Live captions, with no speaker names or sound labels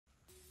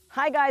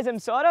Hi guys, I'm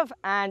Saurav,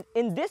 and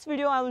in this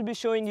video I will be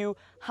showing you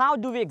how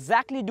do we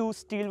exactly do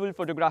still will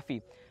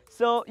photography.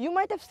 So you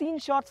might have seen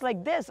shots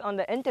like this on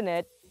the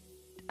internet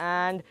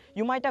and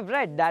you might have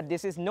read that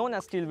this is known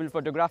as still will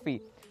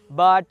photography.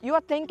 But you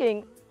are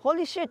thinking,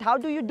 holy shit, how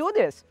do you do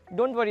this?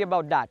 Don't worry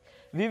about that.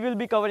 We will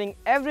be covering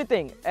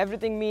everything.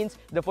 Everything means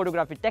the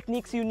photography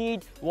techniques you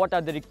need, what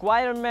are the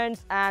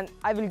requirements, and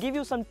I will give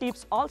you some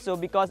tips also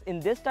because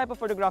in this type of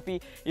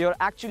photography you're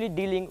actually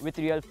dealing with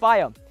real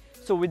fire.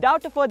 So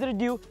without further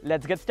ado,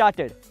 let's get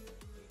started.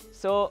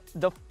 So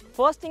the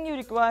first thing you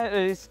require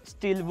is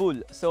steel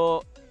wool.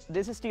 So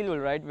this is steel wool,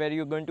 right, where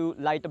you're going to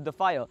light up the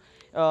fire.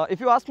 If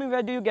you ask me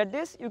where do you get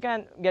this, you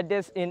can get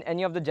this in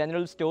any of the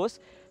general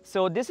stores.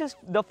 So this is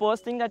the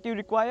first thing that you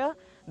require.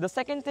 The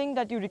second thing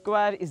that you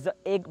require is the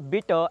egg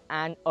beater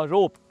and a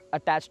rope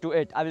attached to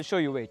it. I will show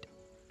you it.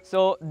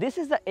 So this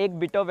is the egg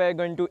beater where you're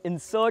going to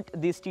insert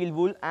the steel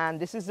wool, and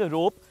this is the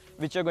rope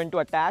which you're going to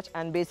attach,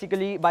 and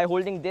basically by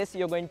holding this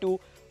you're going to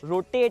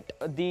rotate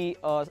the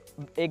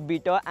egg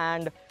beater,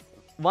 and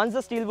once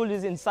the steel wool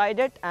is inside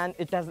it and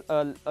it has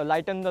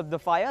lightened up the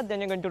fire,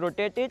 then you're going to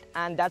rotate it,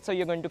 and that's how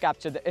you're going to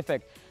capture the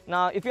effect.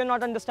 Now if you're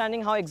not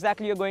understanding how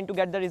exactly you're going to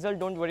get the result,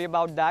 don't worry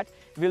about that.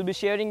 We'll be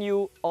sharing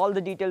you all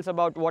the details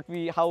about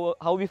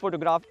how we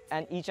photograph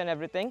and each and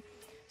everything.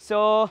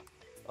 So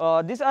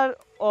these are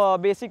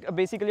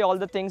basically all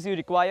the things you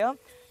require.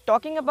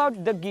 Talking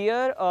about the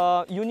gear,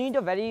 you need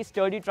a very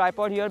sturdy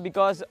tripod here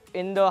because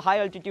in the high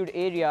altitude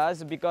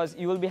areas, because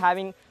you will be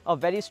having a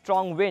very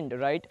strong wind,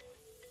 right?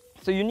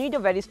 So you need a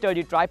very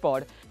sturdy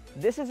tripod.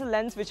 This is a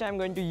lens which I'm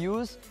going to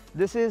use.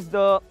 This is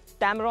the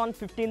Tamron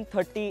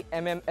 1530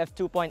 mm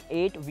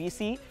f2.8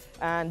 VC,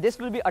 and this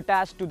will be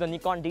attached to the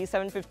Nikon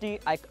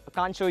D750. I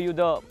can't show you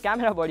the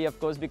camera body of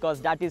course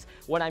because that is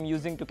what I'm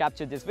using to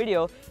capture this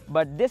video,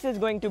 but this is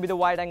going to be the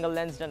wide angle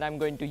lens that I'm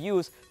going to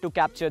use to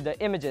capture the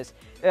images.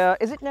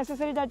 Is it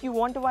necessary that you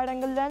want a wide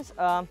angle lens?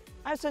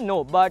 I say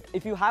no, but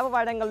if you have a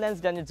wide angle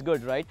lens then it's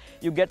good, right?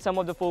 You get some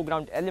of the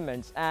foreground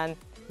elements. And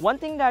one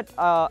thing that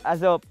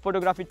as a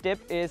photography tip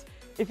is,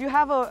 if you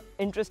have an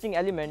interesting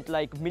element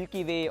like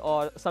Milky Way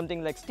or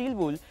something like steel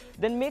wool,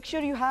 then make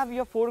sure you have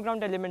your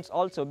foreground elements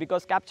also,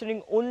 because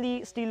capturing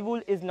only steel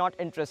wool is not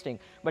interesting,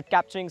 but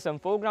capturing some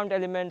foreground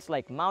elements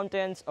like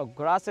mountains or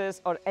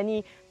grasses or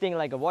anything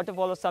like a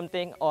waterfall or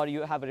something, or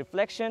you have a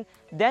reflection,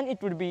 then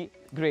it would be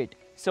great.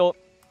 So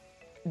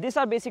these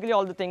are basically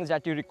all the things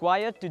that you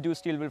require to do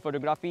still will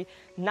photography.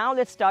 Now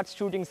let's start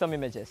shooting some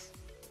images.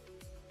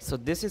 So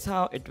this is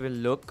how it will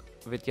look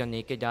with your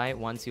naked eye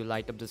once you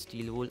light up the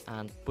steel wool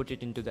and put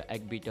it into the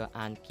egg beater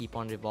and keep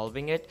on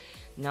revolving it.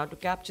 Now to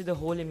capture the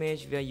whole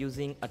image, we are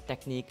using a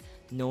technique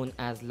known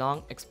as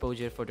long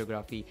exposure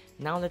photography.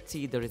 Now let's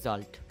see the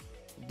result.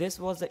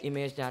 This was the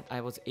image that I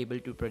was able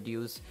to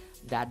produce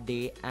that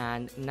day,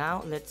 and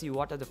now let's see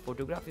what are the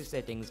photography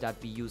settings that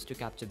we use to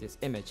capture this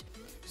image.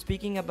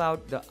 Speaking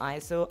about the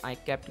ISO, I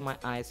kept my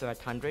ISO at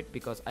 100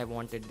 because I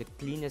wanted the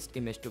cleanest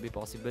image to be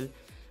possible.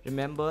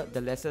 Remember,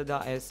 the lesser the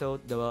ISO,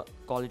 the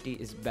quality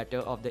is better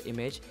of the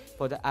image.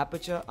 For the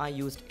aperture, I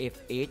used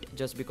f8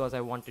 just because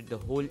I wanted the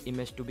whole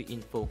image to be in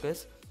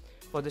focus.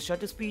 For the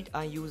shutter speed,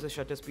 I use a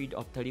shutter speed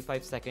of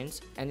 35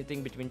 seconds.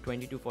 Anything between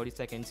 20 to 40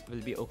 seconds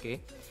will be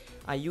okay.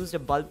 I used a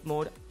bulb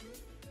mode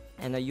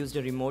and I used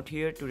a remote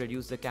here to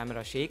reduce the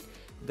camera shake.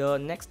 The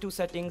next two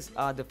settings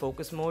are the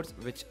focus modes,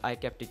 which I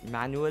kept it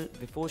manual.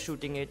 Before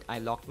shooting it, I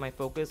locked my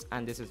focus,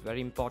 and this is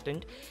very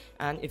important.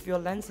 And if your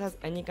lens has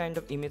any kind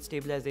of image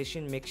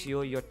stabilization, make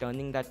sure you're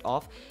turning that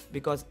off,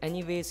 because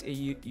anyways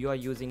you are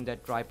using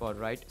that tripod,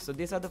 right? So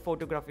these are the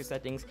photography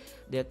settings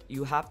that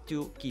you have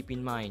to keep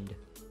in mind.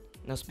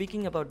 Now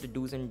speaking about the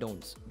do's and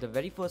don'ts, the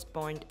very first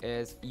point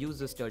is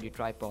use a sturdy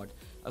tripod.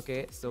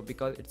 Okay, so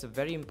because it's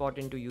very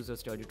important to use a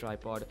sturdy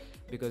tripod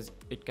because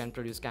it can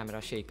produce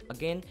camera shake.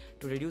 Again,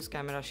 to reduce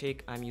camera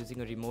shake, I'm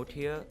using a remote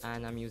here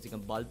and I'm using a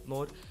bulb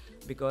mode,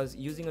 because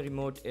using a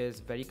remote is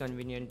very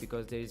convenient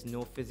because there is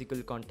no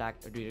physical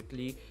contact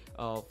directly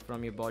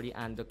from your body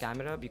and the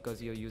camera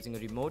because you're using a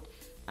remote.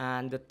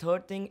 And the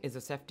third thing is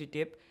a safety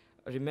tip.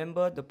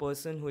 Remember, the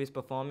person who is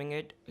performing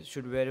it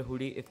should wear a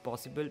hoodie if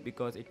possible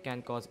because it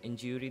can cause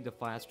injury. The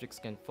fire sticks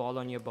can fall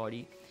on your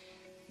body.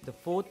 The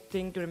fourth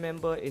thing to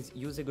remember is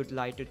use a good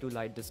lighter to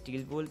light the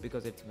steel wool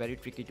because it's very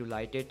tricky to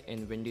light it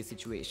in windy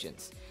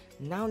situations.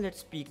 Now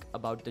let's speak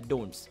about the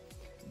don'ts.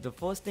 The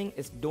first thing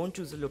is don't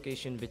choose a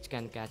location which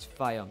can catch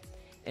fire.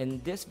 In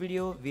this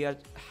video, we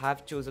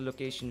have chose a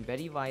location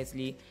very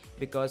wisely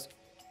because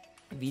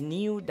we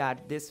knew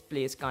that this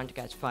place can't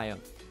catch fire.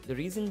 The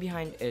reason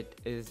behind it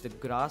is the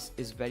grass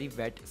is very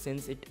wet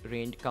since it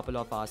rained couple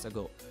of hours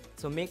ago.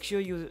 So make sure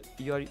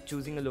you're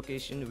choosing a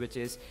location which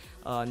is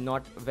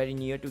not very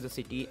near to the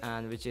city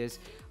and which is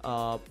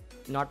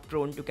not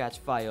prone to catch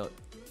fire.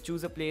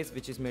 Choose a place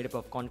which is made up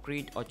of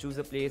concrete, or choose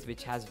a place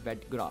which has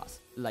wet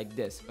grass like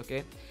this,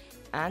 okay?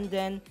 And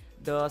then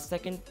the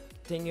second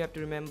thing you have to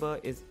remember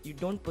is you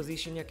don't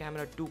position your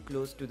camera too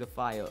close to the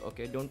fire.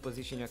 Okay, don't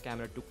position your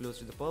camera too close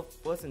to the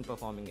person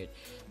performing it,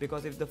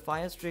 because if the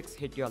fire streaks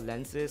hit your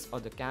lenses or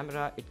the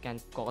camera, it can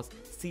cause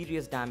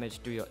serious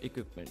damage to your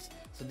equipments.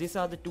 So these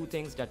are the two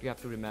things that you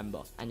have to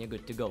remember, and you're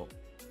good to go.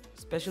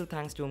 Special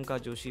thanks to Omkar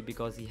Joshi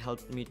because he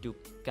helped me to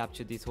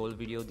capture this whole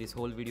video. This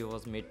whole video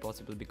was made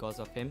possible because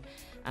of him,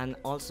 and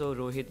also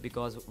Rohit,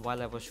 because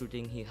while I was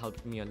shooting he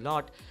helped me a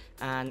lot,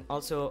 and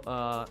also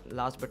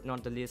last but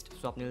not the least,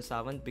 Swapnil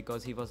Sawant,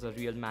 because he was a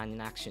real man in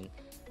action.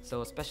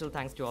 So special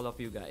thanks to all of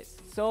you guys.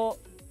 So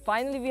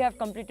finally we have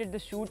completed the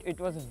shoot.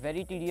 It was a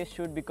very tedious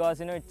shoot because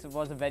it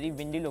was a very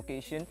windy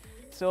location.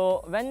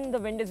 So when the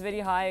wind is very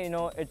high,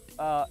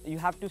 you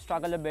have to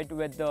struggle a bit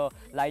with the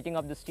lighting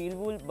of the steel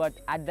wool, but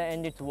at the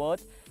end it's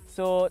worth.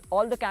 So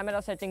all the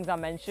camera settings are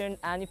mentioned,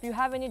 and if you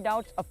have any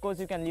doubts, of course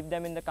you can leave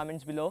them in the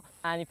comments below.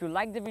 And if you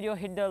like the video,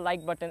 hit the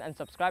like button and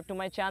subscribe to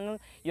my channel.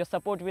 Your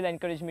support will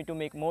encourage me to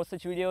make more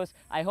such videos.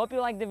 I hope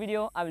you like the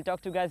video. I will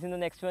talk to you guys in the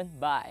next one.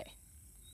 Bye.